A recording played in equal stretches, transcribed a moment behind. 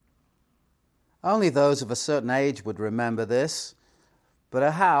Only those of a certain age would remember this, but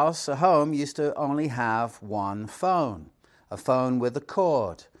a home used to only have one phone, a phone with a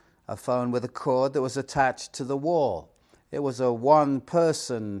cord that was attached to the wall. It was a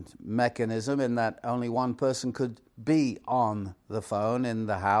one-person mechanism in that only one person could be on the phone in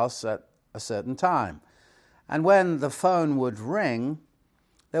the house at a certain time. And when the phone would ring,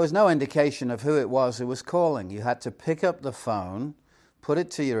 there was no indication of who it was who was calling. You had to pick up the phone, put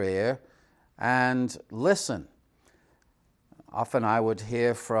it to your ear, and listen. Often I would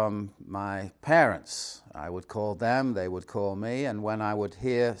hear from my parents. I would call them, they would call me, and when I would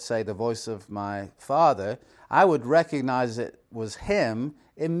hear, say, the voice of my father, I would recognize it was him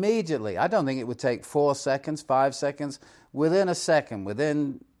immediately. I don't think it would take 4 seconds, 5 seconds. Within a second,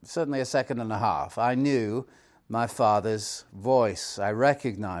 within certainly a second and a half, I knew my father's voice. I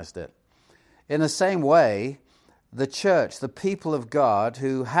recognized it. In the same way, the church, the people of God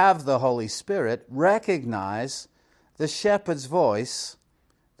who have the Holy Spirit, recognize the shepherd's voice,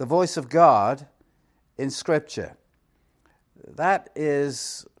 the voice of God in Scripture. That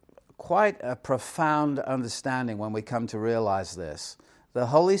is quite a profound understanding when we come to realize this. The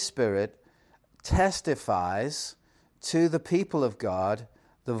Holy Spirit testifies to the people of God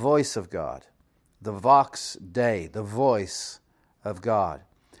the voice of God, the Vox Dei, the voice of God.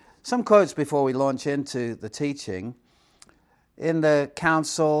 Some quotes before we launch into the teaching. In the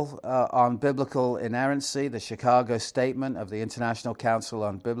Council on Biblical Inerrancy, the Chicago Statement of the International Council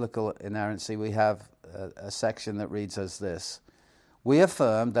on Biblical Inerrancy, we have a section that reads as this: "We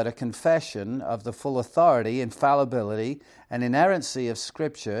affirm that a confession of the full authority, infallibility, and inerrancy of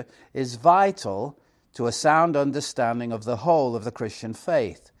Scripture is vital to a sound understanding of the whole of the Christian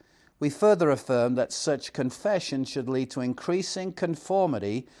faith. We further affirm that such confession should lead to increasing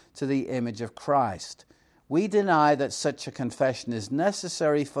conformity to the image of Christ. We deny that such a confession is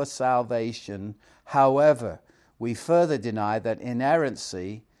necessary for salvation. However, we further deny that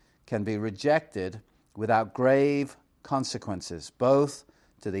inerrancy can be rejected without grave consequences, both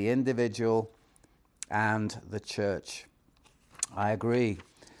to the individual and the church." I agree.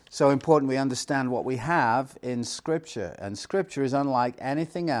 So important we understand what we have in Scripture, and Scripture is unlike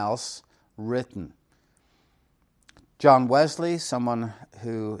anything else written. John Wesley, someone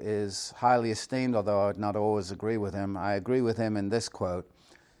who is highly esteemed, although I would not always agree with him, I agree with him in this quote.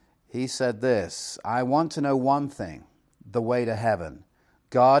 He said this: "I want to know one thing, the way to heaven.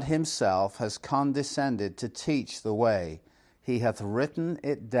 God himself has condescended to teach the way. He hath written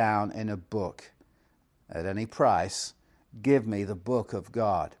it down in a book. At any price, give me the book of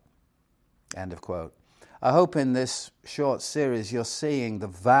God." End of quote. I hope in this short series you're seeing the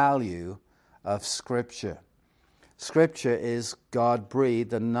value of Scripture. Scripture is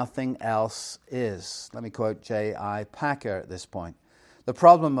God-breathed and nothing else is. Let me quote J.I. Packer at this point. "The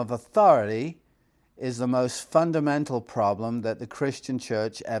problem of authority is the most fundamental problem that the Christian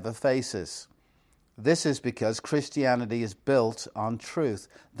church ever faces. This is because Christianity is built on truth,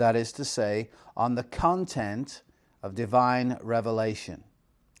 that is to say, on the content of divine revelation."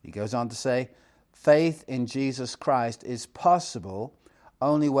 He goes on to say, "Faith in Jesus Christ is possible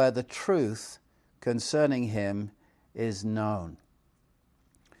only where the truth concerning him is known."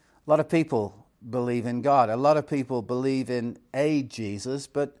 A lot of people believe in God. A lot of people believe in a Jesus,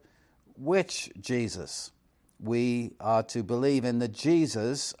 but which Jesus? We are to believe in the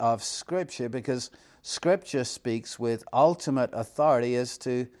Jesus of Scripture because Scripture speaks with ultimate authority as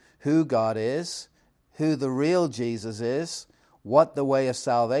to who God is, who the real Jesus is, what the way of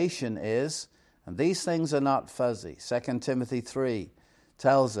salvation is, and these things are not fuzzy. 2 Timothy 3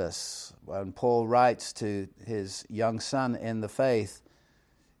 tells us, when Paul writes to his young son in the faith,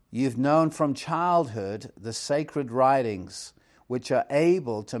 "You've known from childhood the sacred writings, which are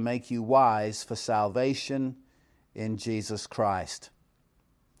able to make you wise for salvation in Jesus Christ."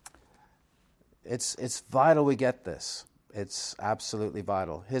 It's vital we get this. It's absolutely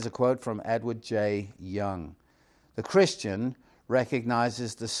vital. Here's a quote from Edward J. Young. "The Christian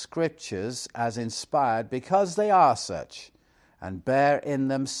recognizes the Scriptures as inspired because they are such, and bear in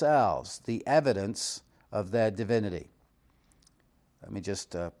themselves the evidence of their divinity." Let me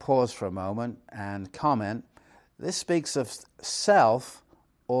just pause for a moment and comment. This speaks of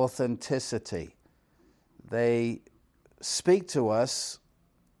self-authenticity. They speak to us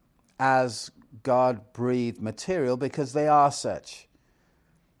as God-breathed material because they are such.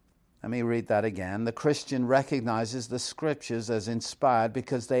 Let me read that again. "The Christian recognizes the Scriptures as inspired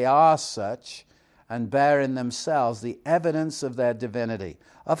because they are such, and bear in themselves the evidence of their divinity."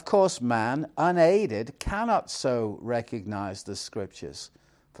 Of course, man, unaided, cannot so recognize the Scriptures,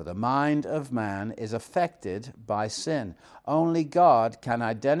 For the mind of man is affected by sin. Only God can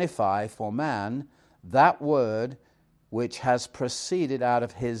identify for man that word which has proceeded out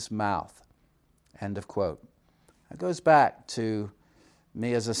of his mouth. End of quote. It goes back to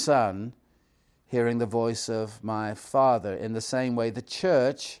me as a son hearing the voice of my father. In the same way, the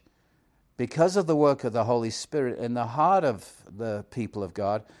church, because of the work of the Holy Spirit in the heart of the people of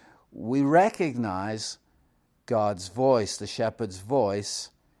God, we recognize God's voice, the shepherd's voice,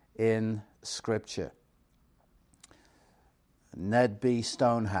 in Scripture. Ned B.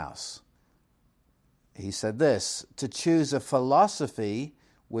 Stonehouse, he said this: to choose a philosophy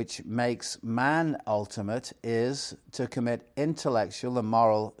which makes man ultimate is to commit intellectual and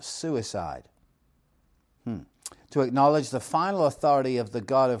moral suicide. To acknowledge the final authority of the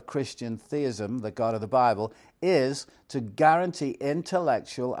God of Christian theism, the God of the Bible, is to guarantee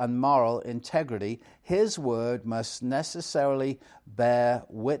intellectual and moral integrity. His word must necessarily bear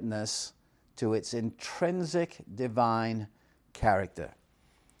witness to its intrinsic divine character.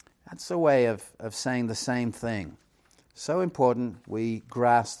 That's a way of saying the same thing. So important we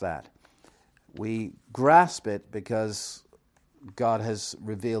grasp that. We grasp it because God has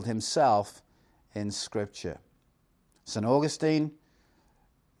revealed himself in Scripture. St. Augustine,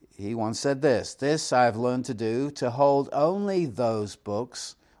 he once said this: "This I have learned to do, to hold only those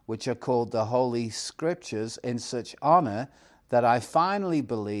books which are called the Holy Scriptures in such honor that I finally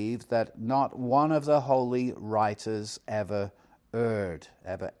believe that not one of the holy writers ever erred,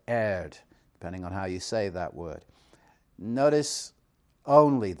 depending on how you say that word." Notice,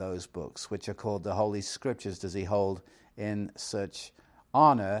 only those books which are called the Holy Scriptures does he hold in such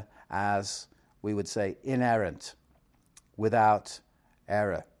honor as, we would say, inerrant, without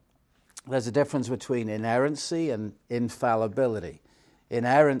error. There's a difference between inerrancy and infallibility.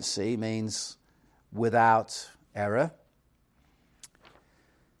 Inerrancy means without error.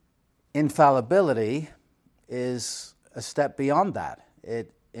 Infallibility is a step beyond that.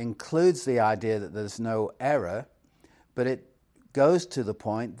 It includes the idea that there's no error, but it goes to the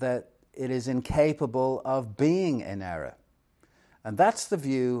point that it is incapable of being in error. And that's the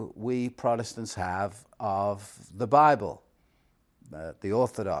view we Protestants have of the Bible, the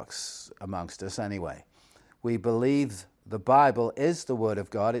Orthodox amongst us anyway. We believe the Bible is the Word of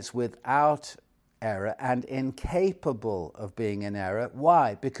God. It's without error and incapable of being in error.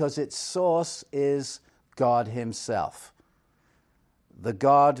 Why? Because its source is God himself. The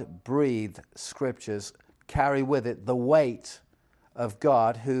God-breathed Scriptures carry with it the weight of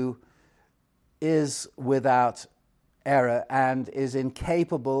God, who is without error and is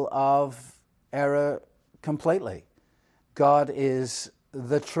incapable of error completely. God is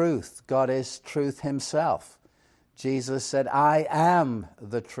the truth. God is truth himself. Jesus said, "I am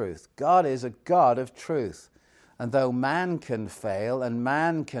the truth." God is a God of truth. And though man can fail and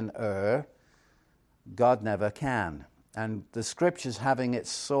man can err, God never can. And the Scriptures having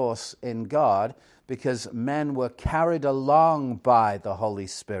its source in God, because men were carried along by the Holy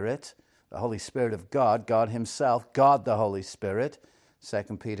Spirit of God, God himself, God the Holy Spirit,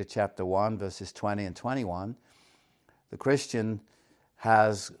 2 Peter chapter 1, verses 20 and 21. The Christian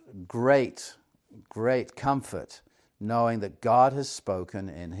has great comfort knowing that God has spoken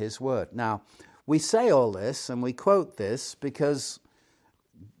in his word. Now, we say all this and we quote this because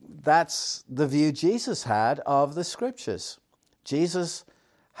that's the view Jesus had of the Scriptures. Jesus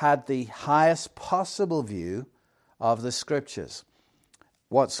had the highest possible view of the Scriptures.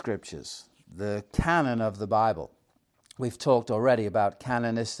 What Scriptures? The canon of the Bible. We've talked already about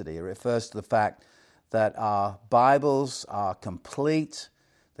canonicity. It refers to the fact that our Bibles are complete.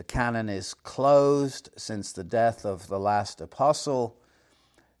 The canon is closed since the death of the last apostle.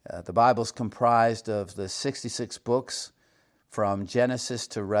 The Bible's comprised of the 66 books from Genesis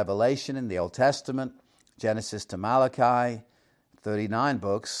to Revelation in the Old Testament, Genesis to Malachi, 39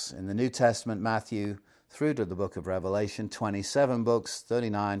 books in the New Testament, Matthew through to the book of Revelation, 27 books,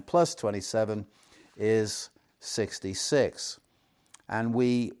 39 plus 27 is 66. And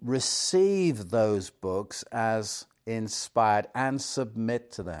we receive those books as inspired and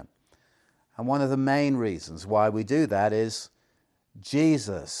submit to them. And one of the main reasons why we do that is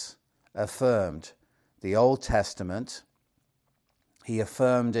Jesus affirmed the Old Testament. He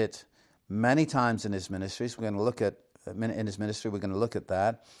affirmed it many times in his ministries. We're going to look at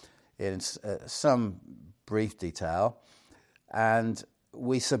that in some brief detail. And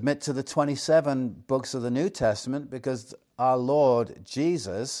we submit to the 27 books of the New Testament because our Lord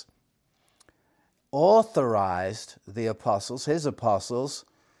Jesus authorized the apostles, his apostles,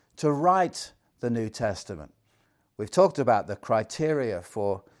 to write the New Testament. We've talked about the criteria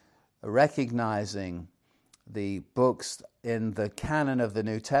for recognizing the books in the canon of the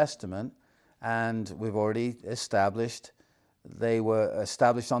New Testament, and we've already established they were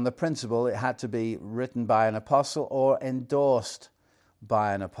established on the principle it had to be written by an apostle or endorsed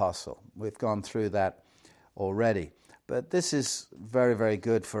by an apostle. We've gone through that already. But this is very, very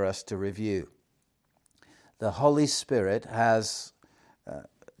good for us to review. The Holy Spirit has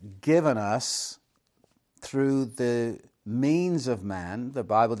given us, through the means of man, the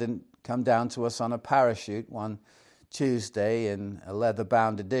Bible didn't come down to us on a parachute one Tuesday in a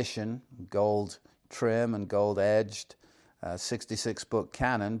leather-bound edition, gold trim and gold-edged, 66-book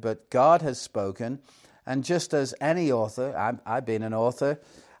canon, but God has spoken, and just as any author, I've been an author,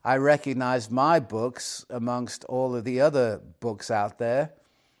 I recognize my books amongst all of the other books out there.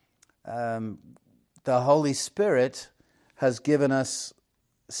 The Holy Spirit has given us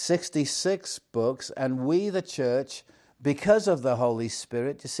 66 books, and we, the church, because of the Holy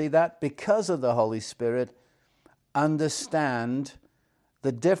Spirit, you see that? Because of the Holy Spirit, understand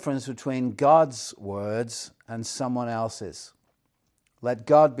the difference between God's words and someone else's. Let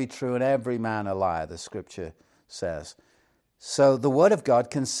God be true and every man a liar, the scripture says. So the Word of God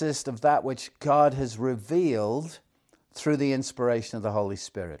consists of that which God has revealed through the inspiration of the Holy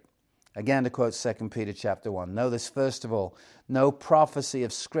Spirit. Again, to quote 2 Peter chapter 1, know this first of all, no prophecy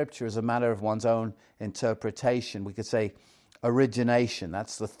of Scripture is a matter of one's own interpretation. We could say origination,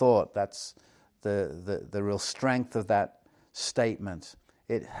 that's the thought, that's the real strength of that statement.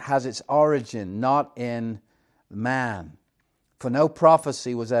 It has its origin not in man. For no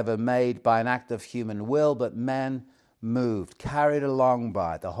prophecy was ever made by an act of human will, but men moved, carried along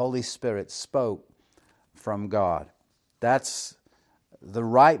by the Holy Spirit, spoke from God. That's the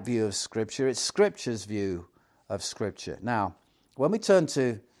right view of Scripture. It's Scripture's view of Scripture. Now, when we turn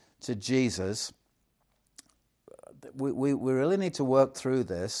to Jesus, we really need to work through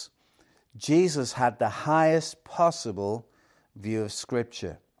this. Jesus had the highest possible view of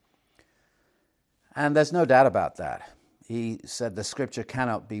Scripture. And there's no doubt about that. He said the Scripture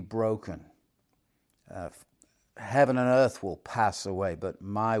cannot be broken. Heaven and earth will pass away, but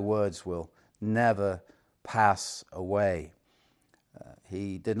my words will never pass away.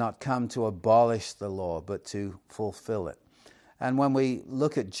 He did not come to abolish the law, but to fulfill it. And when we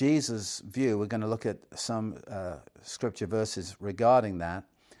look at Jesus' view, we're going to look at some Scripture verses regarding that.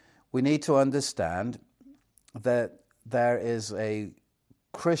 We need to understand that there is a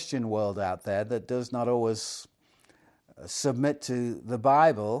Christian world out there that does not always submit to the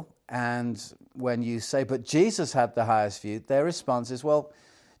Bible, and when you say, but Jesus had the highest view, their response is, well,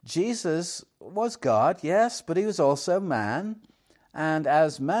 Jesus was God, yes, but he was also man, and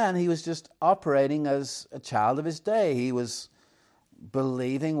as man, he was just operating as a child of his day. He was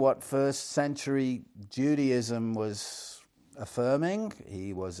believing what first century Judaism was affirming.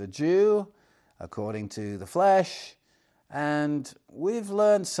 He was a Jew, according to the flesh, and we've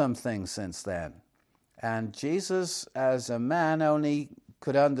learned some things since then. And Jesus, as a man, only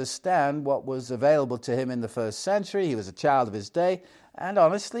could understand what was available to him in the first century. He was a child of his day, and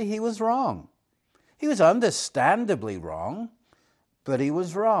honestly, he was wrong. He was understandably wrong, but he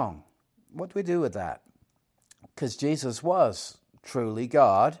was wrong. What do we do with that? Because Jesus was truly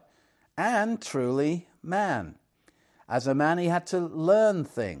God and truly man. As a man, he had to learn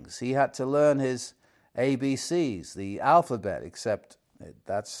things. He had to learn his ABCs, the alphabet, except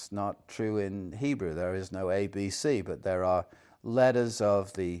that's not true in Hebrew. There is no ABC, but there are letters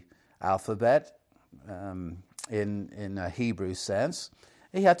of the alphabet in a Hebrew sense.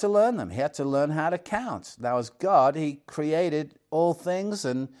 He had to learn them. He had to learn how to count. Now, as God, he created all things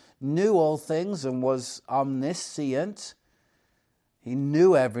and knew all things and was omniscient. He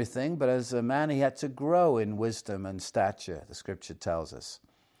knew everything, but as a man, he had to grow in wisdom and stature, the Scripture tells us.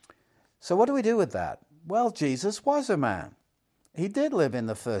 So what do we do with that? Well, Jesus was a man. He did live in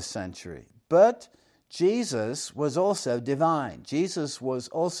the first century, but Jesus was also divine. Jesus was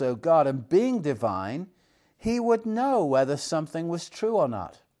also God, and being divine, he would know whether something was true or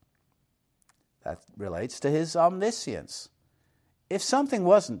not. That relates to his omniscience. If something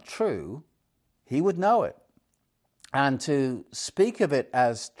wasn't true, he would know it. And to speak of it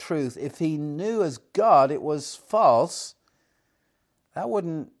as truth, if he knew as God it was false, that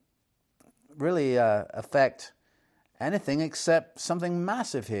wouldn't really affect anything except something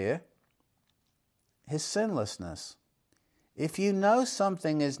massive here, his sinlessness. If you know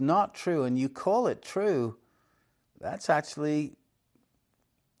something is not true and you call it true, that's actually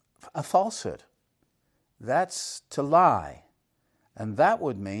a falsehood. That's to lie. And that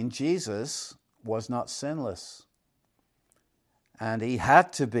would mean Jesus was not sinless. And he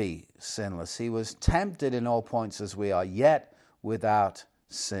had to be sinless. He was tempted in all points as we are, yet without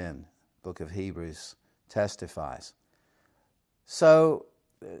sin. Book of Hebrews testifies. So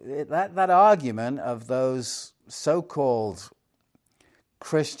that argument of those so-called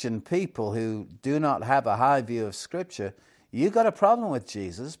Christian people who do not have a high view of Scripture, you got a problem with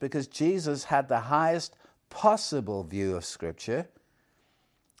Jesus, because Jesus had the highest possible view of Scripture,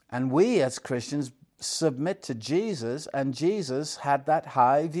 and we as Christians submit to Jesus, and Jesus had that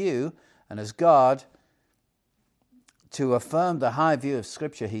high view, and as God, to affirm the high view of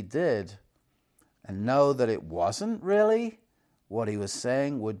Scripture, he did, and know that it wasn't really what he was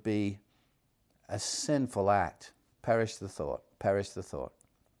saying would be a sinful act. Perish the thought. Perish the thought.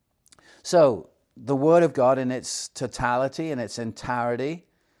 So, the Word of God in its totality, in its entirety,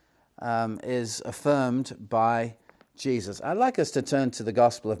 is affirmed by Jesus. I'd like us to turn to the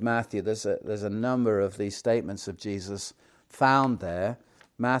Gospel of Matthew. There's a number of these statements of Jesus found there.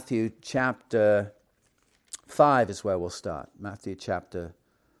 Matthew chapter 5 is where we'll start. Matthew chapter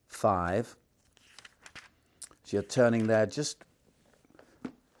 5. As you're turning there, just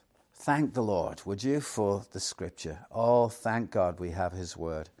thank the Lord, would you, for the Scripture. Oh, thank God we have His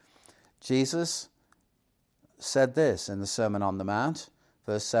Word. Jesus said this in the Sermon on the Mount,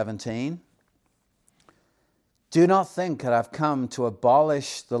 verse 17. Do not think that I've come to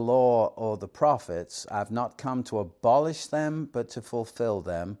abolish the law or the prophets. I've not come to abolish them, but to fulfill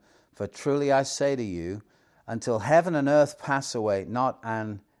them. For truly I say to you, until heaven and earth pass away, not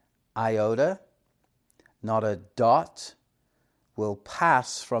an iota, not a dot, will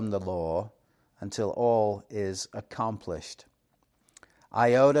pass from the law until all is accomplished.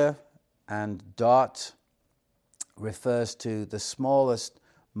 Iota and dot refers to the smallest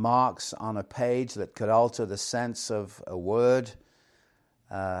marks on a page that could alter the sense of a word.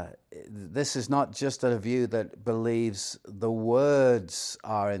 This is not just a view that believes the words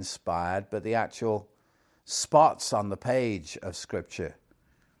are inspired, but the actual spots on the page of Scripture.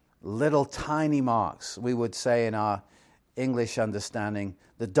 Little tiny marks, we would say in our English understanding,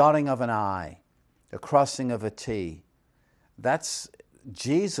 the dotting of an I, the crossing of a T. That's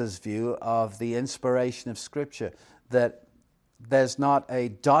Jesus' view of the inspiration of Scripture, that there's not a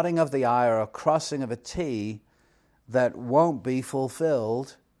dotting of the I or a crossing of a T that won't be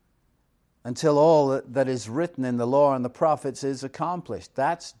fulfilled until all that is written in the law and the prophets is accomplished.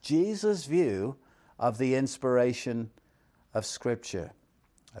 That's Jesus' view of the inspiration of Scripture.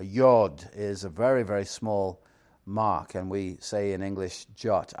 A yod is a very, very small mark, and we say in English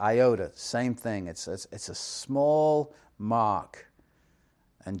jot. Iota, same thing. It's a small mark.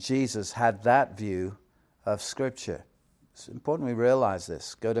 And Jesus had that view of Scripture. It's important we realize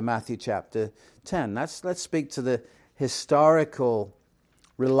this. Go to Matthew chapter 10. Let's speak to the historical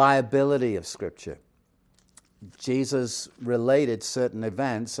reliability of Scripture. Jesus related certain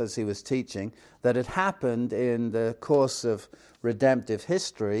events as he was teaching that had happened in the course of redemptive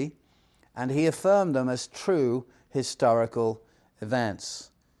history, and he affirmed them as true historical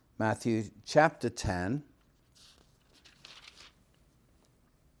events. Matthew chapter 10.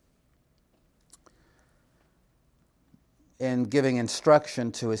 In giving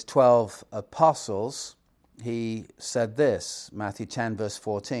instruction to his 12 apostles, he said this, Matthew 10, verse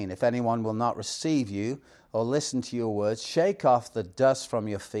 14, if anyone will not receive you or listen to your words, shake off the dust from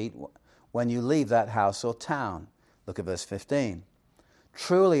your feet when you leave that house or town. Look at verse 15.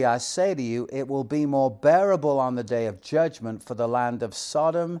 Truly I say to you, it will be more bearable on the day of judgment for the land of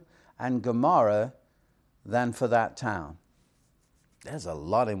Sodom and Gomorrah than for that town. There's a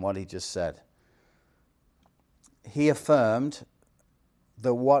lot in what he just said. He affirmed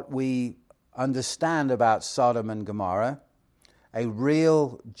that what we understand about Sodom and Gomorrah, a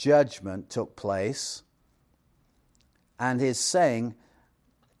real judgment took place, and is saying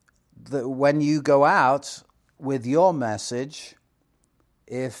that when you go out with your message,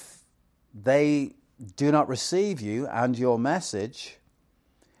 if they do not receive you and your message,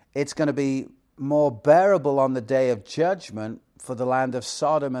 it's going to be more bearable on the day of judgment for the land of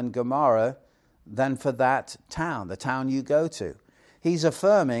Sodom and Gomorrah than for that town, the town you go to. He's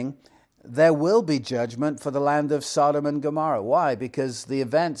affirming there will be judgment for the land of Sodom and Gomorrah. Why? Because the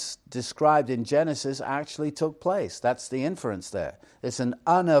events described in Genesis actually took place. That's the inference there. It's an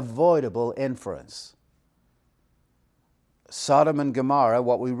unavoidable inference. Sodom and Gomorrah,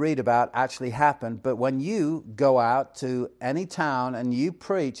 what we read about, actually happened, but when you go out to any town and you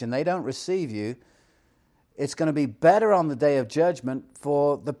preach and they don't receive you, it's going to be better on the day of judgment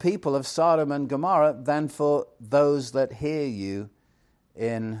for the people of Sodom and Gomorrah than for those that hear you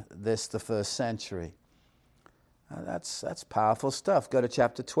in this, the first century. That's powerful stuff. Go to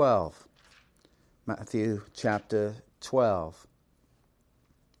chapter 12. Matthew chapter 12.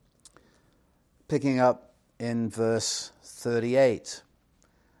 Picking up in verse 38.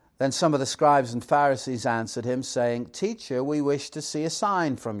 Then some of the scribes and Pharisees answered him, saying, Teacher, we wish to see a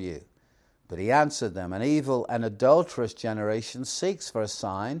sign from you. But he answered them, An evil and adulterous generation seeks for a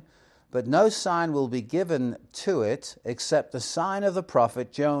sign, but no sign will be given to it except the sign of the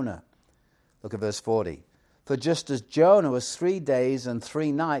prophet Jonah. Look at verse 40. For just as Jonah was 3 days and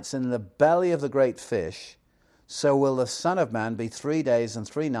 3 nights in the belly of the great fish, so will the Son of Man be 3 days and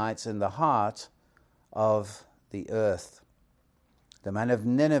 3 nights in the heart of the earth. The men of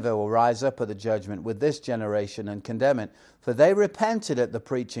Nineveh will rise up at the judgment with this generation and condemn it, for they repented at the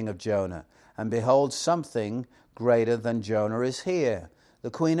preaching of Jonah, and behold, something greater than Jonah is here. The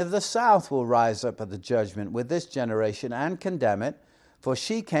queen of the south will rise up at the judgment with this generation and condemn it, for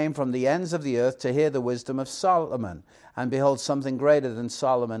she came from the ends of the earth to hear the wisdom of Solomon, and behold, something greater than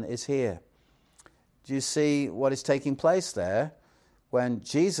Solomon is here. Do you see what is taking place there? When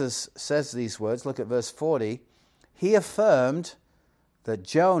Jesus says these words, look at verse 40, he affirmed that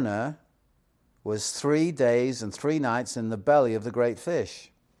Jonah was 3 days and 3 nights in the belly of the great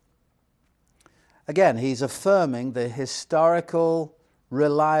fish. Again, he's affirming the historical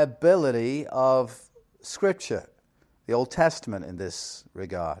reliability of Scripture, the Old Testament in this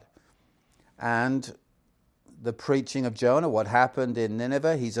regard. And the preaching of Jonah, what happened in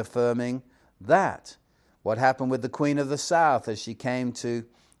Nineveh, he's affirming that. What happened with the queen of the south as she came to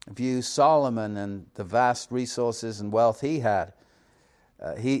view Solomon and the vast resources and wealth he had.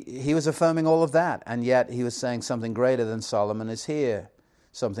 He was affirming all of that, and yet he was saying something greater than Solomon is here.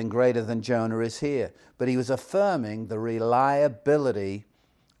 Something greater than Jonah is here. But he was affirming the reliability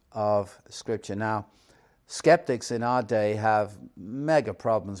of Scripture. Now, skeptics in our day have mega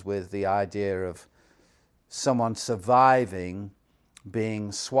problems with the idea of someone surviving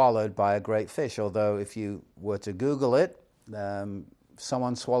being swallowed by a great fish. Although if you were to Google it,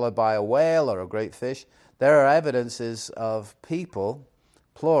 someone swallowed by a whale or a great fish, there are evidences of people,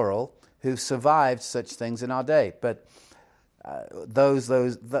 plural, who've survived such things in our day. But those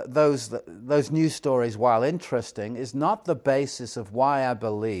news stories, while interesting, is not the basis of why I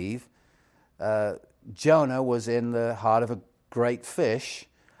believe Jonah was in the heart of a great fish.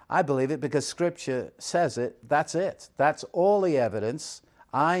 I believe it because Scripture says it. That's it. That's all the evidence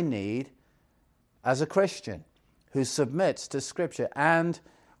I need as a Christian who submits to Scripture. And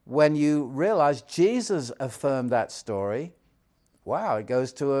when you realize Jesus affirmed that story, wow, it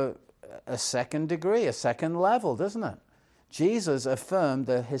goes to a second degree, a second level, doesn't it? Jesus affirmed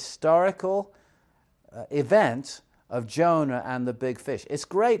the historical event of Jonah and the big fish. It's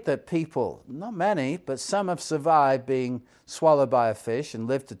great that people, not many, but some have survived being swallowed by a fish and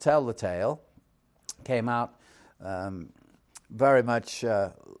lived to tell the tale. Came out very much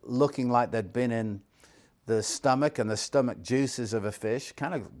looking like they'd been in the stomach and the stomach juices of a fish.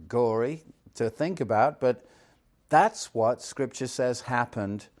 Kind of gory to think about, but that's what Scripture says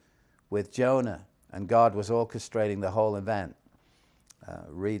happened with Jonah. And God was orchestrating the whole event.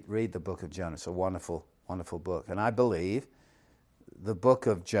 Read the book of Jonah. It's a wonderful, wonderful book. And I believe the book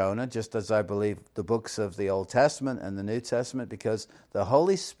of Jonah, just as I believe the books of the Old Testament and the New Testament, because the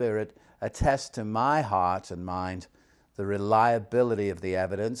Holy Spirit attests to my heart and mind the reliability of the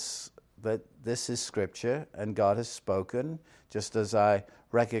evidence that this is Scripture and God has spoken. Just as I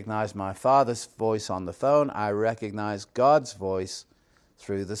recognize my Father's voice on the phone, I recognize God's voice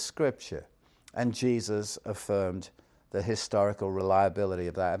through the Scripture. And Jesus affirmed the historical reliability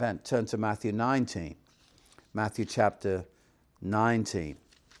of that event. Turn to Matthew 19. Matthew chapter 19.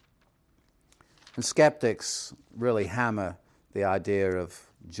 And skeptics really hammer the idea of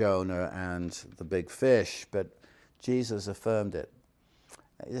Jonah and the big fish, but Jesus affirmed it.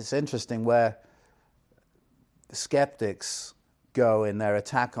 It's interesting where skeptics go in their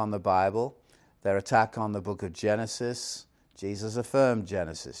attack on the Bible, their attack on the book of Genesis. Jesus affirmed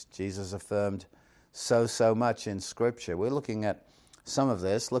Genesis. Jesus affirmed so much in Scripture. We're looking at some of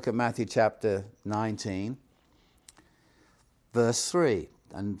this. Look at Matthew chapter 19, verse 3.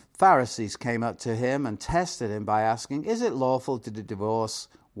 And Pharisees came up to him and tested him by asking, Is it lawful to divorce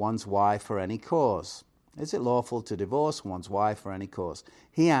one's wife for any cause? Is it lawful to divorce one's wife for any cause?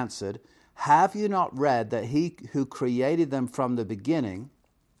 He answered, Have you not read that he who created them from the beginning,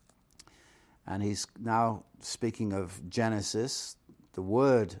 and he's now speaking of Genesis. The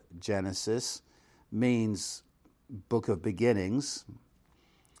word Genesis means book of beginnings.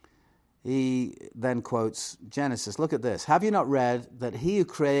 He then quotes Genesis. Look at this. Have you not read that he who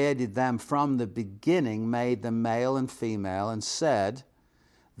created them from the beginning made them male and female, and said,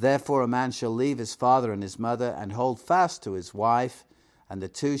 Therefore a man shall leave his father and his mother and hold fast to his wife, and the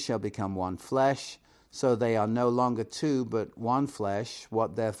two shall become one flesh. So they are no longer two, but one flesh.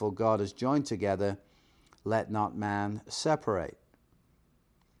 What therefore God has joined together, let not man separate.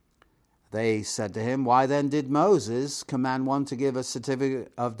 They said to him, "Why then did Moses command one to give a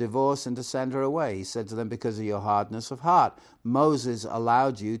certificate of divorce and to send her away?" He said to them, "Because of your hardness of heart. Moses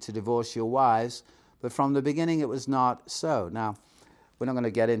allowed you to divorce your wives, but from the beginning it was not so." Now, we're not going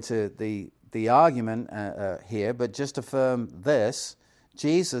to get into the argument here, but just affirm this.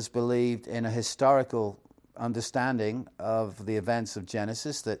 Jesus believed in a historical understanding of the events of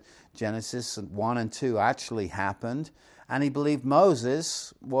Genesis, that Genesis 1 and 2 actually happened, and he believed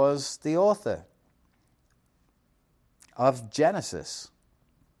Moses was the author of Genesis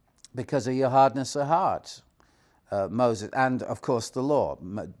because of your hardness of heart. Moses, and of course the law,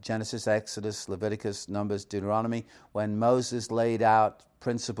 Genesis, Exodus, Leviticus, Numbers, Deuteronomy, when Moses laid out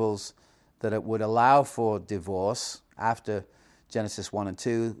principles that it would allow for divorce after Genesis 1 and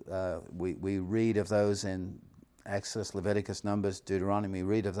 2, we read of those in Exodus, Leviticus, Numbers, Deuteronomy. We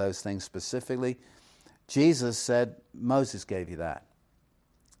read of those things specifically. Jesus said, Moses gave you that.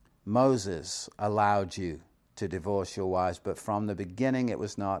 Moses allowed you to divorce your wives, but from the beginning it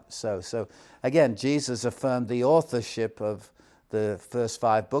was not so. So again, Jesus affirmed the authorship of the first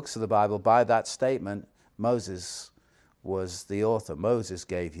 5 books of the Bible by that statement. Moses was the author. Moses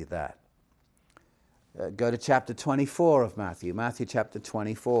gave you that. Go to chapter 24 of Matthew. Matthew chapter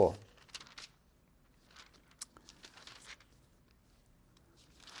 24.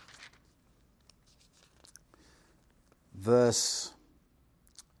 Verse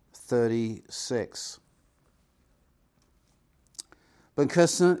 36. But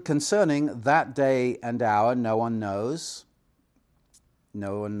concerning that day and hour, no one knows.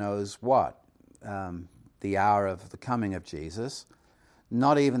 No one knows what? The hour of the coming of Jesus.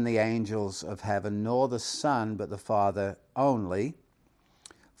 Not even the angels of heaven, nor the Son, but the Father only.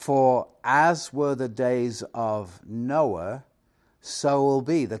 For as were the days of Noah, so will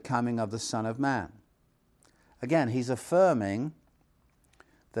be the coming of the Son of Man. Again, he's affirming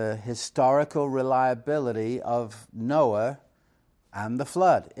the historical reliability of Noah and the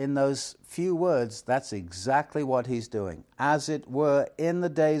flood. In those few words, that's exactly what he's doing. As it were in the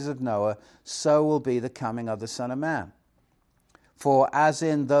days of Noah, so will be the coming of the Son of Man. For as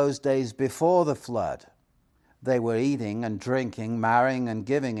in those days before the flood, they were eating and drinking, marrying and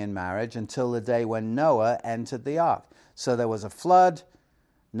giving in marriage, until the day when Noah entered the ark. So there was a flood,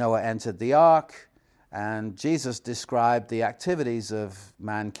 Noah entered the ark, and Jesus described the activities of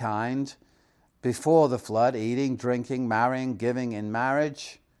mankind before the flood: eating, drinking, marrying, giving in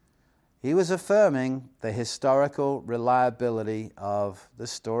marriage. He was affirming the historical reliability of the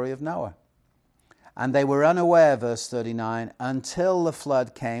story of Noah. And they were unaware, verse 39, until the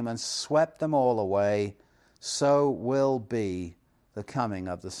flood came and swept them all away. So will be the coming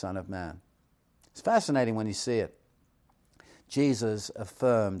of the Son of Man. It's fascinating when you see it. Jesus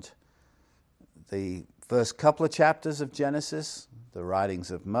affirmed the first couple of chapters of Genesis, the writings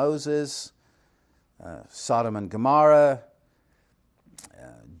of Moses, Sodom and Gomorrah,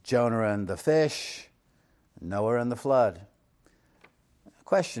 Jonah and the fish, Noah and the flood.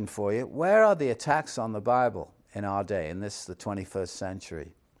 Question for you: where are the attacks on the Bible in our day, in this, the 21st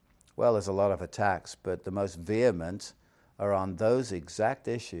century? Well, there's a lot of attacks, but the most vehement are on those exact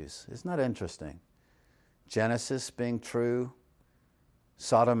issues. Isn't that interesting? Genesis being true,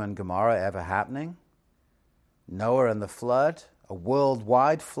 Sodom and Gomorrah ever happening, Noah and the flood, a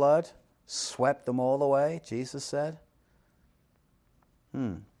worldwide flood, swept them all away, Jesus said.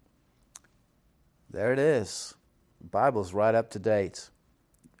 There it is. The Bible's right up to date.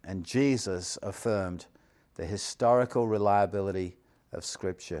 And Jesus affirmed the historical reliability of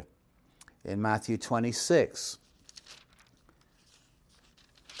Scripture. In Matthew 26,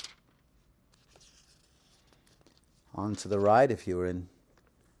 on to the right if you were in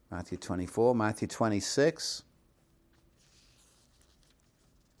Matthew 24, Matthew 26.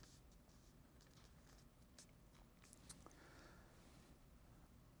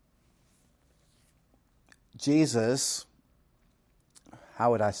 Jesus, how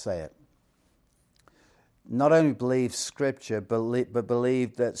would I say it? Not only believed Scripture, but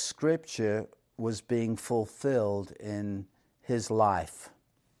believed that Scripture was being fulfilled in his life.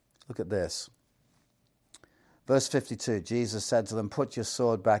 Look at this. Verse 52, Jesus said to them, "Put your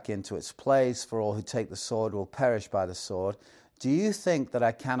sword back into its place, for all who take the sword will perish by the sword. Do you think that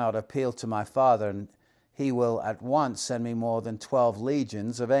I cannot appeal to my Father, and he will at once send me more than 12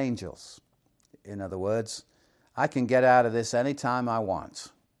 legions of angels?" In other words, I can get out of this any time I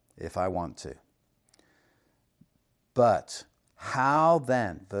want, if I want to. But how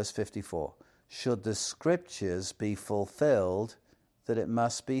then, verse 54, should the Scriptures be fulfilled that it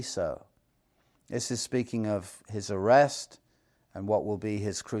must be so? This is speaking of his arrest and what will be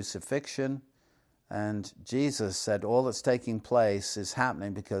his crucifixion, And Jesus said all that's taking place is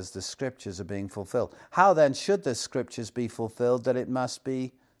happening because the scriptures are being fulfilled. How then should the scriptures be fulfilled that it must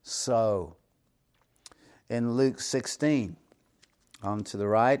be so? In Luke 16, on to the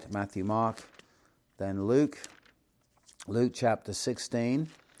right, Matthew, Mark, then Luke. Luke chapter 16,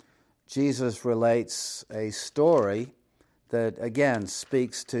 Jesus relates a story that again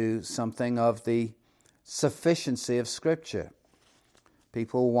speaks to something of the sufficiency of Scripture.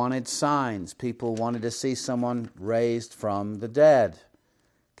 People wanted signs. People wanted to see someone raised from the dead,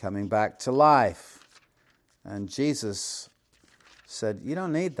 coming back to life. And Jesus said, you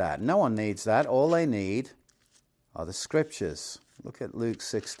don't need that. No one needs that. All they need are the Scriptures. Look at Luke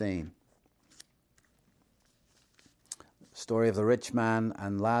 16. Story of the rich man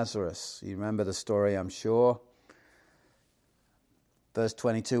and Lazarus. You remember the story, I'm sure. Verse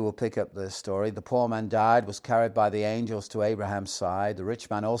 22 will pick up the story. The poor man died, was carried by the angels to Abraham's side. The rich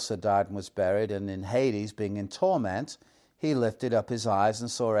man also died and was buried, and in Hades, being in torment, he lifted up his eyes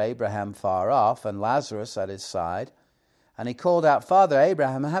and saw Abraham far off and Lazarus at his side. And he called out, Father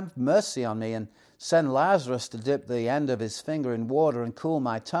Abraham, have mercy on me, and send Lazarus to dip the end of his finger in water and cool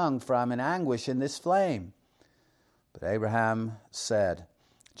my tongue, for I am in anguish in this flame. But Abraham said,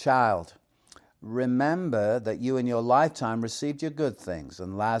 Child, remember that you in your lifetime received your good things,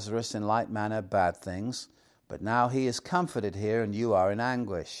 and Lazarus in like manner bad things. But now he is comforted here, and you are in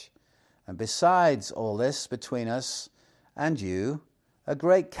anguish. And besides all this, between us and you, a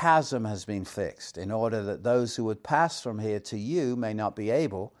great chasm has been fixed, in order that those who would pass from here to you may not be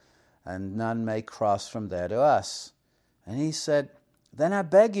able, and none may cross from there to us. And he said, Then I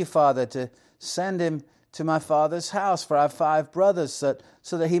beg you, Father, to send him to my father's house, for I have 5 brothers,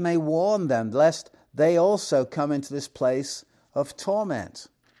 so that he may warn them, lest they also come into this place of torment.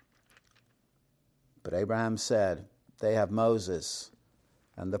 But Abraham said, They have Moses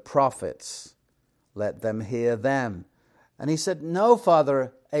and the prophets. Let them hear them. And he said, No,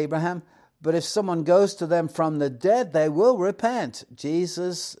 Father Abraham, but if someone goes to them from the dead, they will repent.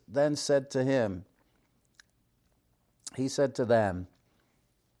 Jesus then said to him, He said to them,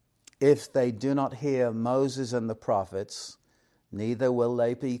 If they do not hear Moses and the prophets, neither will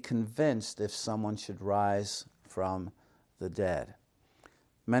they be convinced if someone should rise from the dead.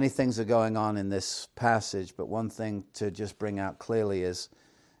 Many things are going on in this passage, but one thing to just bring out clearly is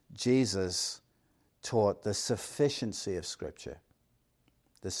Jesus taught the sufficiency of Scripture.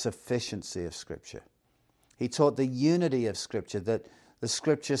 The sufficiency of Scripture. He taught the unity of Scripture, that the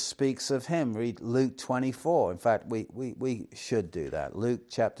Scripture speaks of Him. Read Luke 24. In fact, we should do that. Luke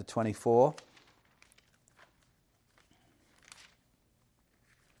chapter 24.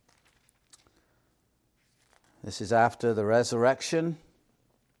 This is after the resurrection.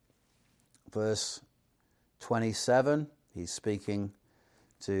 Verse 27. He's speaking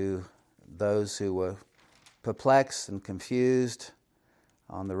to those who were perplexed and confused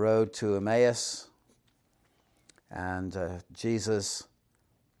on the road to Emmaus. And Jesus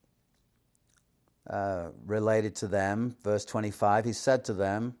related to them, verse 25, he said to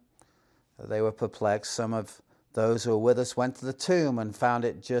them, they were perplexed. Some of those who were with us went to the tomb and found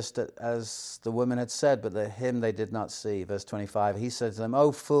it just as the woman had said, but him they did not see. Verse 25, he said to them,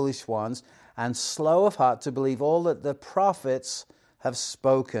 O foolish ones, and slow of heart to believe all that the prophets have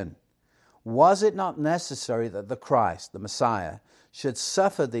spoken. Was it not necessary that the Christ, the Messiah, should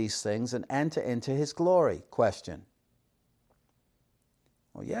suffer these things and enter into his glory? Question.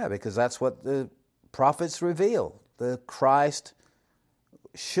 Well, yeah, because that's what the prophets reveal. The Christ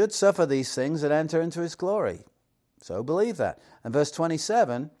should suffer these things and enter into his glory. So believe that. And verse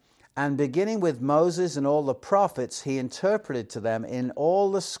 27, and beginning with Moses and all the prophets, he interpreted to them in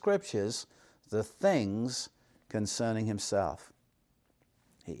all the scriptures the things concerning himself.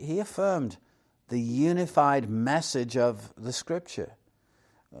 He affirmed the unified message of the Scripture.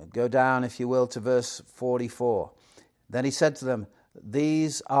 Go down, if you will, to verse 44. Then he said to them,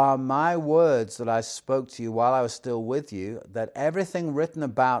 These are my words that I spoke to you while I was still with you, that everything written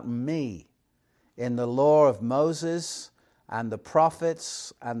about me in the law of Moses and the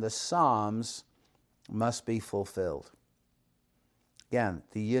prophets and the Psalms must be fulfilled. Again,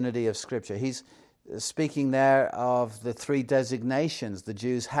 the unity of Scripture. He's speaking there of the 3 designations the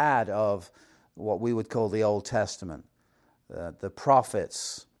Jews had of what we would call the Old Testament. The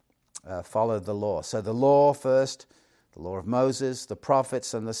prophets followed the law. So the law first, the law of Moses, the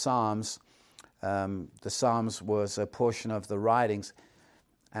prophets, and the Psalms. The Psalms was a portion of the writings,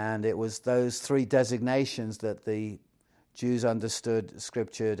 and it was those 3 designations that the Jews understood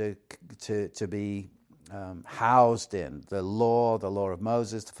Scripture to be housed in. The law of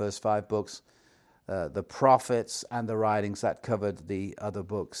Moses, the first 5 books, the prophets, and the writings that covered the other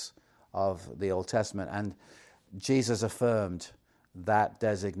books of the Old Testament. And Jesus affirmed that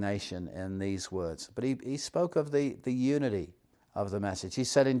designation in these words. But he spoke of the unity of the message. He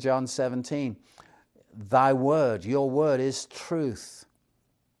said in John 17, "Thy word, your word is truth.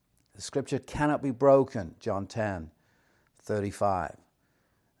 The scripture cannot be broken," John 10:35.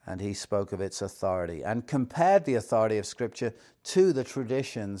 And he spoke of its authority and compared the authority of scripture to the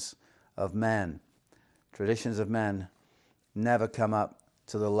traditions of men. Traditions of men never come up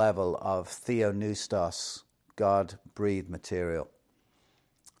to the level of theopneustos, God-breathed material.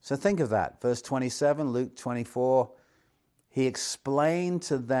 So think of that. Verse 27, Luke 24, he explained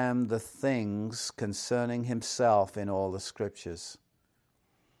to them the things concerning himself in all the scriptures.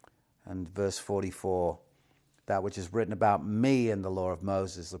 And verse 44, that which is written about me in the law of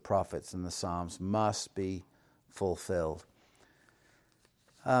Moses, the prophets, and the Psalms must be fulfilled.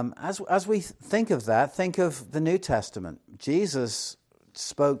 As we think of that, think of the New Testament. Jesus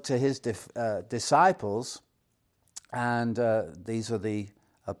spoke to his disciples, and these are the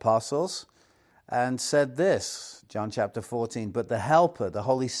apostles, and said this, John chapter 14, "But the Helper, the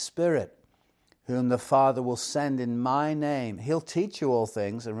Holy Spirit, whom the Father will send in my name, he'll teach you all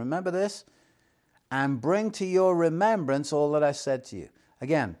things," and remember this, "and bring to your remembrance all that I said to you."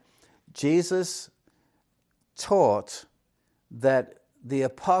 Again, Jesus taught that the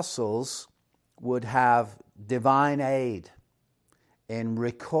apostles would have divine aid in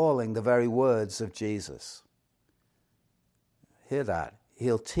recalling the very words of Jesus. Hear that.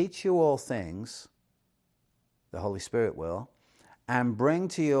 He'll teach you all things, the Holy Spirit will, and bring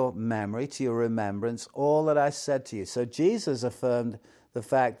to your memory, to your remembrance, all that I said to you. So Jesus affirmed the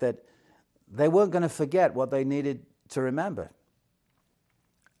fact that they weren't going to forget what they needed to remember.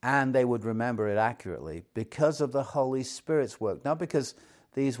 And they would remember it accurately because of the Holy Spirit's work. Not because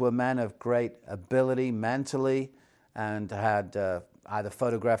these were men of great ability mentally and had either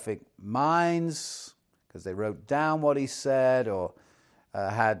photographic minds, because they wrote down what he said, or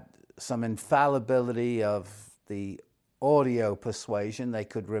had some infallibility of the audio persuasion. They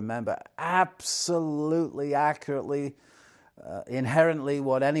could remember absolutely accurately, inherently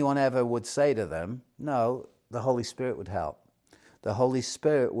what anyone ever would say to them. No, the Holy Spirit would help. The Holy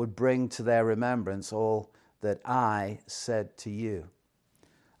Spirit would bring to their remembrance all that I said to you.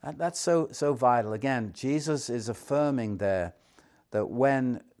 And that's so vital. Again, Jesus is affirming there that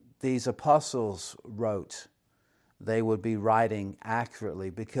when these apostles wrote, they would be writing accurately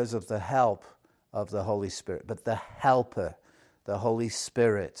because of the help of the Holy Spirit. But the Helper, the Holy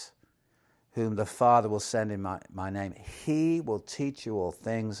Spirit, whom the Father will send in my name, he will teach you all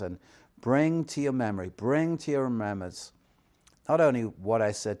things and bring to your memory, bring to your remembrance, not only what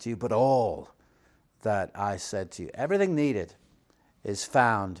I said to you, but all that I said to you. Everything needed is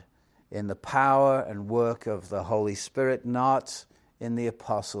found in the power and work of the Holy Spirit, not in the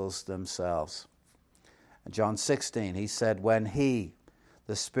apostles themselves. In John 16, he said, when he,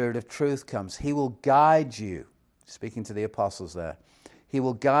 the Spirit of truth, comes, he will guide you, speaking to the apostles there, he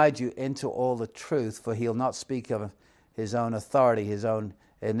will guide you into all the truth, for he'll not speak of his own authority, his own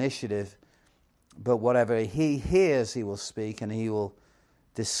initiative, but whatever he hears, he will speak, and he will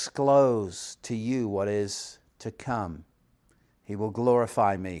disclose to you what is to come. He will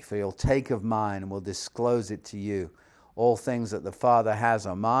glorify me, for he'll take of mine and will disclose it to you. All things that the Father has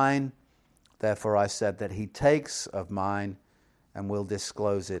are mine. Therefore I said that he takes of mine and will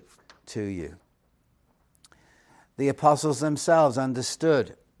disclose it to you. The apostles themselves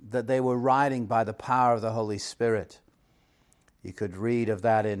understood that they were writing by the power of the Holy Spirit. You could read of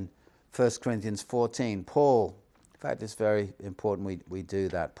that in 1 Corinthians 14. Paul, in fact, it's very important we do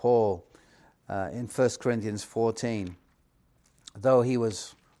that. Paul, in 1 Corinthians 14, though he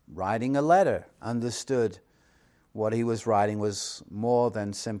was writing a letter, understood what he was writing was more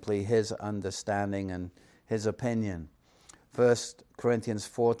than simply his understanding and his opinion. 1 Corinthians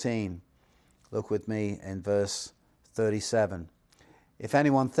 14, look with me in verse 37. If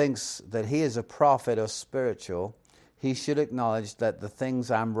anyone thinks that he is a prophet or spiritual, he should acknowledge that the things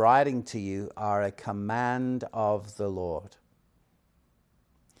I'm writing to you are a command of the Lord.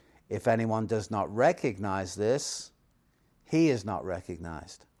 If anyone does not recognize this, he is not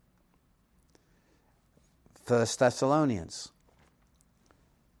recognized. 1 Thessalonians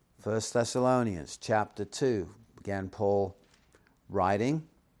chapter 2. Again, Paul writing,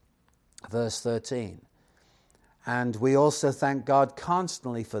 verse 13. And we also thank God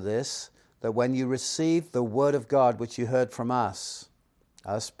constantly for this, that when you received the word of God which you heard from us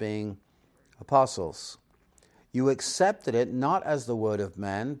being apostles, you accepted it not as the word of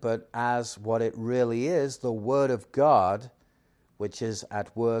men, but as what it really is, the word of God, which is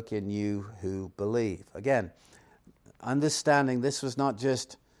at work in you who believe. Again, understanding this was not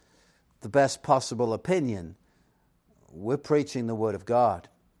just the best possible opinion. We're preaching the Word of God.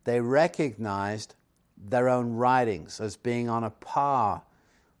 They recognized their own writings as being on a par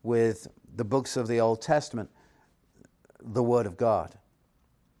with the books of the Old Testament, the Word of God.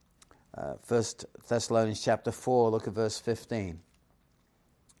 1 Thessalonians chapter 4, look at verse 15.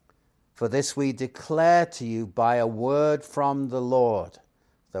 For this we declare to you by a word from the Lord,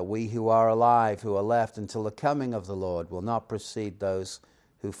 that we who are alive, who are left until the coming of the Lord, will not precede those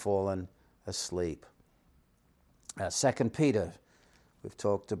who've fallen asleep. 2 Peter, we've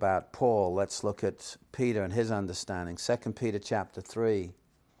talked about Paul. Let's look at Peter and his understanding. 2 Peter chapter 3.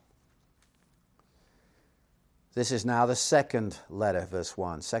 This is now the second letter, verse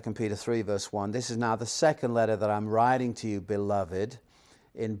 1. 2 Peter 3, verse 1. This is now the second letter that I'm writing to you, beloved.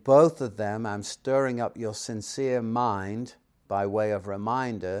 In both of them, I'm stirring up your sincere mind by way of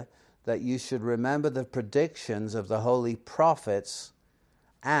reminder that you should remember the predictions of the holy prophets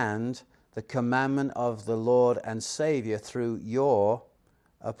and the commandment of the Lord and Savior through your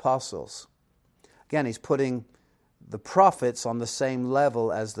apostles. Again, he's putting the prophets on the same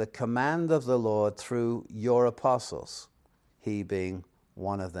level as the command of the Lord through your apostles, he being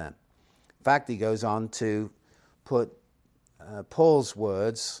one of them. In fact, he goes on to put Paul's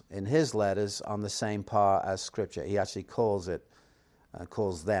words in his letters on the same par as Scripture. He actually calls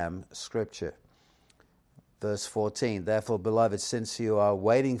them Scripture. Verse 14, therefore, beloved, since you are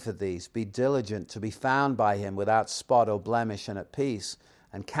waiting for these, be diligent to be found by him without spot or blemish and at peace,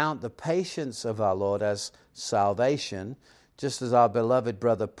 and count the patience of our Lord as salvation, just as our beloved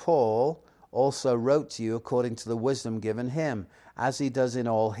brother Paul also wrote to you according to the wisdom given him, as he does in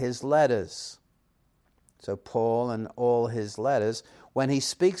all his letters. So Paul and all his letters, when he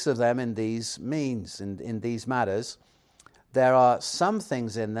speaks of them in these matters, there are some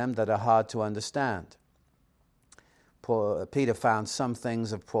things in them that are hard to understand. Peter found some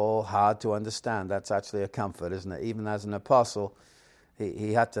things of Paul hard to understand. That's actually a comfort, isn't it? Even as an apostle,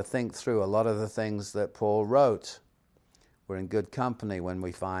 he had to think through a lot of the things that Paul wrote. We're in good company when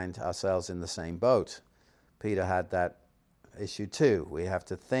we find ourselves in the same boat. Peter had that issue too. We have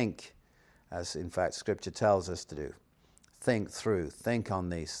to think, as in fact Scripture tells us to do. Think through, think on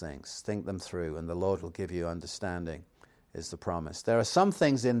these things, think them through, and the Lord will give you understanding, is the promise. There are some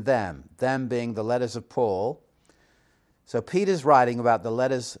things in them being the letters of Paul. So Peter's writing about the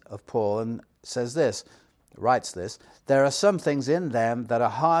letters of Paul and writes this, there are some things in them that are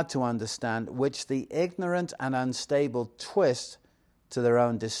hard to understand, which the ignorant and unstable twist to their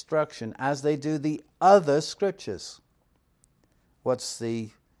own destruction, as they do the other Scriptures. What's the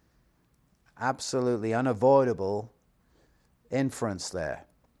absolutely unavoidable inference there?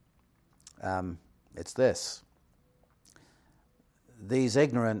 It's this. These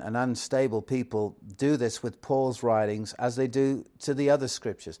ignorant and unstable people do this with Paul's writings as they do to the other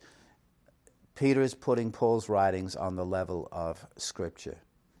Scriptures. Peter is putting Paul's writings on the level of Scripture.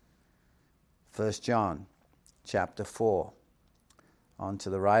 1 John chapter 4. On to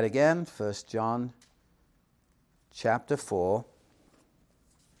the right again, 1 John chapter 4.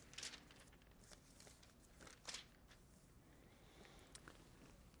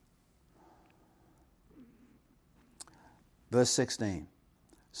 Verse 16.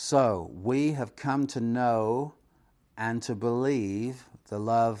 So we have come to know and to believe the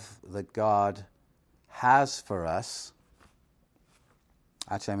love that God has for us.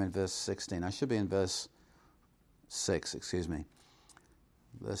 Actually, I'm in verse 16. I should be in verse 6, excuse me.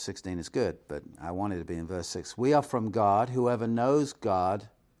 Verse 16 is good, but I wanted to be in verse 6. We are from God. Whoever knows God,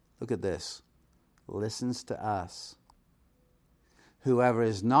 look at this, listens to us. Whoever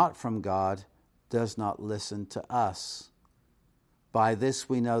is not from God does not listen to us. By this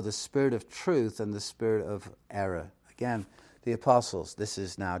we know the spirit of truth and the spirit of error. Again, the apostles. This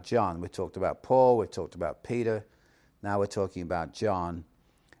is now John. We talked about Paul, we talked about Peter. Now we're talking about John.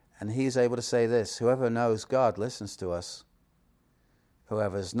 And he's able to say this, whoever knows God listens to us.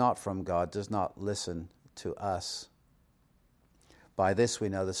 Whoever is not from God does not listen to us. By this we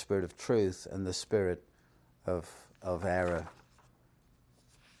know the spirit of truth and the spirit of error.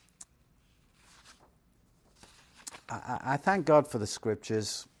 I thank God for the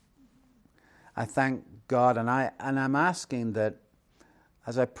Scriptures. I thank God, and I'm asking that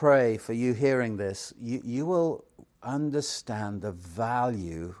as I pray for you hearing this, you will understand the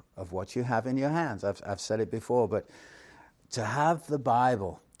value of what you have in your hands. I've said it before, but to have the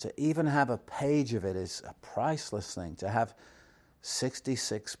Bible, to even have a page of it is a priceless thing. To have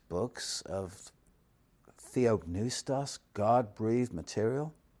 66 books of theopneustos, God-breathed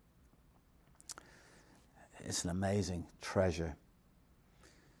material, it's an amazing treasure.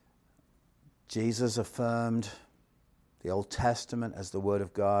 Jesus affirmed the Old Testament as the Word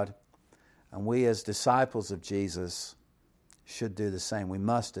of God. And we as disciples of Jesus should do the same. We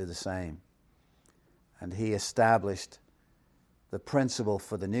must do the same. And he established the principle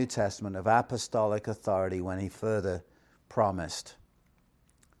for the New Testament of apostolic authority when he further promised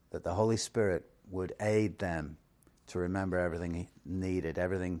that the Holy Spirit would aid them to remember everything he needed,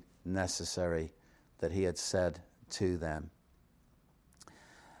 everything necessary that he had said to them.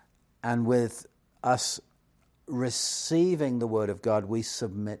 And with us receiving the Word of God, we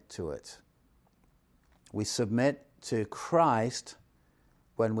submit to it. We submit to Christ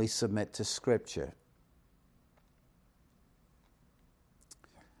when we submit to Scripture.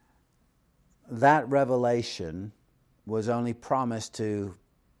 That revelation was only promised to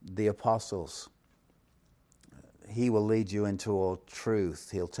the apostles. He will lead you into all truth.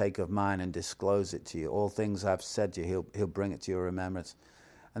 He'll take of mine and disclose it to you. All things I've said to you, he'll bring it to your remembrance.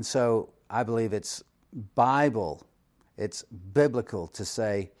 And so I believe it's Bible, it's biblical to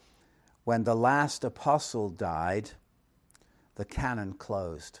say when the last apostle died, the canon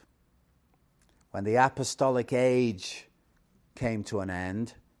closed. When the apostolic age came to an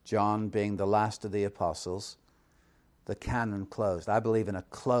end, John being the last of the apostles, the canon closed. I believe in a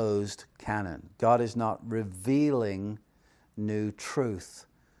closed canon. God is not revealing new truth.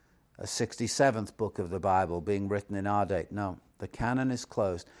 A 67th book of the Bible being written in our date. No, the canon is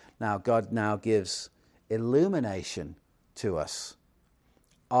closed. Now, God now gives illumination to us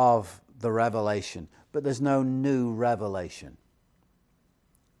of the revelation, but there's no new revelation.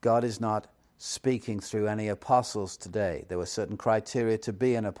 God is not speaking through any apostles today. There were certain criteria to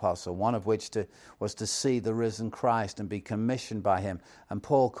be an apostle, one of which was to see the risen Christ and be commissioned by him. And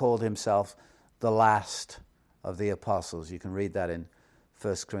Paul called himself the last of the apostles. You can read that in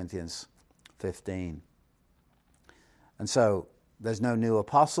 1 Corinthians 15. And so there's no new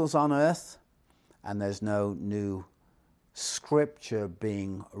apostles on earth, and there's no new Scripture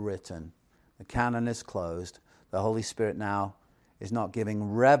being written. The canon is closed. The Holy Spirit now is not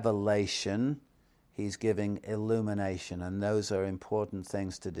giving revelation, he's giving illumination, and those are important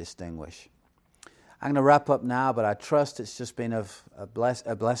things to distinguish. I'm going to wrap up now, but I trust it's just been a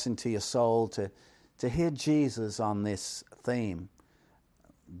blessing to your soul to hear Jesus on this theme.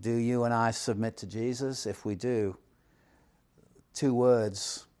 Do you and I submit to Jesus? If we do, 2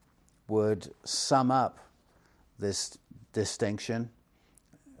 words would sum up this distinction.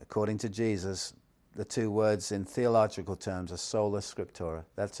 According to Jesus, the 2 words in theological terms are sola scriptura.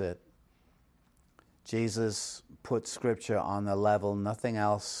 That's it. Jesus put Scripture on a level nothing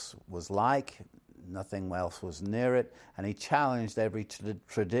else was like, nothing else was near it, and he challenged every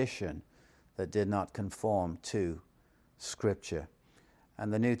tradition that did not conform to Scripture.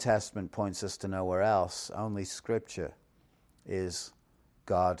 And the New Testament points us to nowhere else. Only Scripture is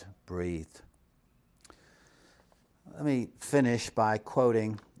God-breathed. Let me finish by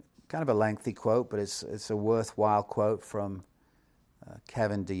quoting kind of a lengthy quote, but it's a worthwhile quote from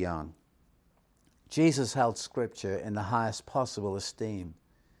Kevin DeYoung. Jesus held Scripture in the highest possible esteem.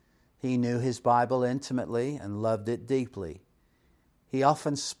 He knew his Bible intimately and loved it deeply. He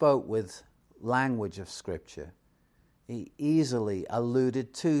often spoke with language of Scripture. He easily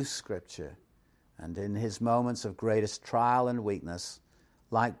alluded to Scripture, and in his moments of greatest trial and weakness,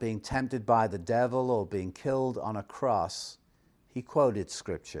 like being tempted by the devil or being killed on a cross, he quoted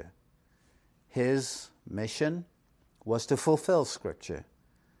Scripture. His mission was to fulfill Scripture,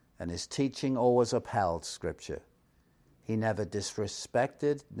 and his teaching always upheld Scripture. He never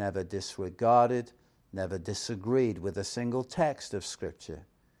disrespected, never disregarded, never disagreed with a single text of Scripture.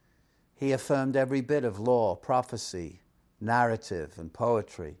 He affirmed every bit of law, prophecy, narrative, and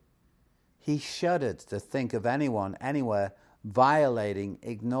poetry. He shuddered to think of anyone, anywhere, violating,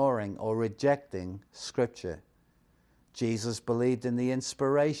 ignoring, or rejecting Scripture. Jesus believed in the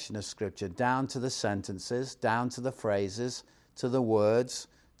inspiration of Scripture, down to the sentences, down to the phrases, to the words,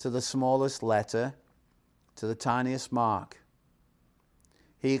 to the smallest letter, to the tiniest mark.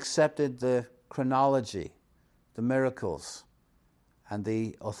 He accepted the chronology, the miracles, and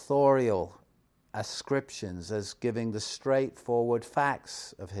the authorial ascriptions as giving the straightforward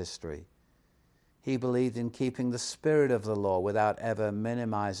facts of history. He believed in keeping the spirit of the law without ever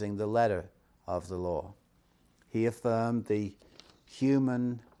minimizing the letter of the law. He affirmed the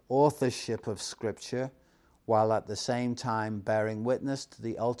human authorship of Scripture while at the same time bearing witness to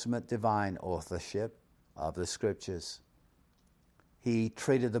the ultimate divine authorship of the Scriptures. He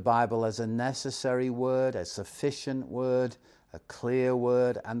treated the Bible as a necessary word, a sufficient word, a clear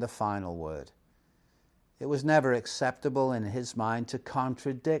word, and the final word. It was never acceptable in his mind to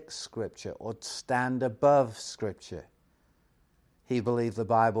contradict Scripture or stand above Scripture. He believed the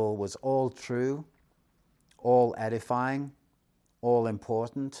Bible was all true, all edifying, all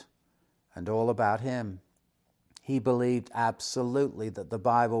important, and all about him. He believed absolutely that the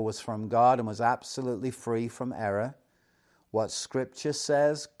Bible was from God and was absolutely free from error. What Scripture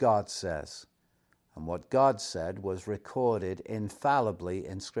says, God says. And what God said was recorded infallibly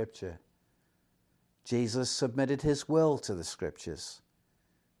in Scripture. Jesus submitted his will to the Scriptures,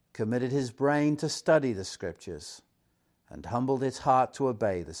 committed his brain to study the Scriptures, and humbled his heart to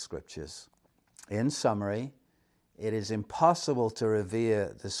obey the Scriptures. In summary, it is impossible to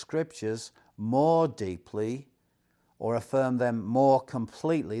revere the Scriptures more deeply or affirm them more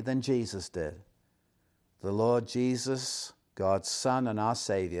completely than Jesus did. The Lord Jesus, God's Son and our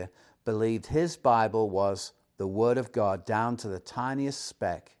Savior, believed his Bible was the Word of God down to the tiniest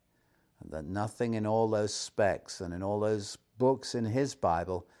speck, and that nothing in all those specks and in all those books in his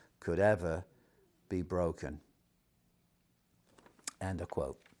Bible could ever be broken. End of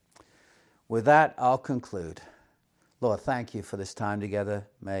quote. With that, I'll conclude. Lord, thank you for this time together.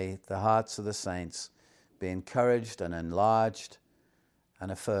 May the hearts of the saints be encouraged and enlarged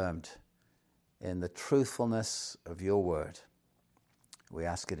and affirmed in the truthfulness of your word. We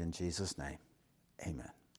ask it in Jesus' name. Amen.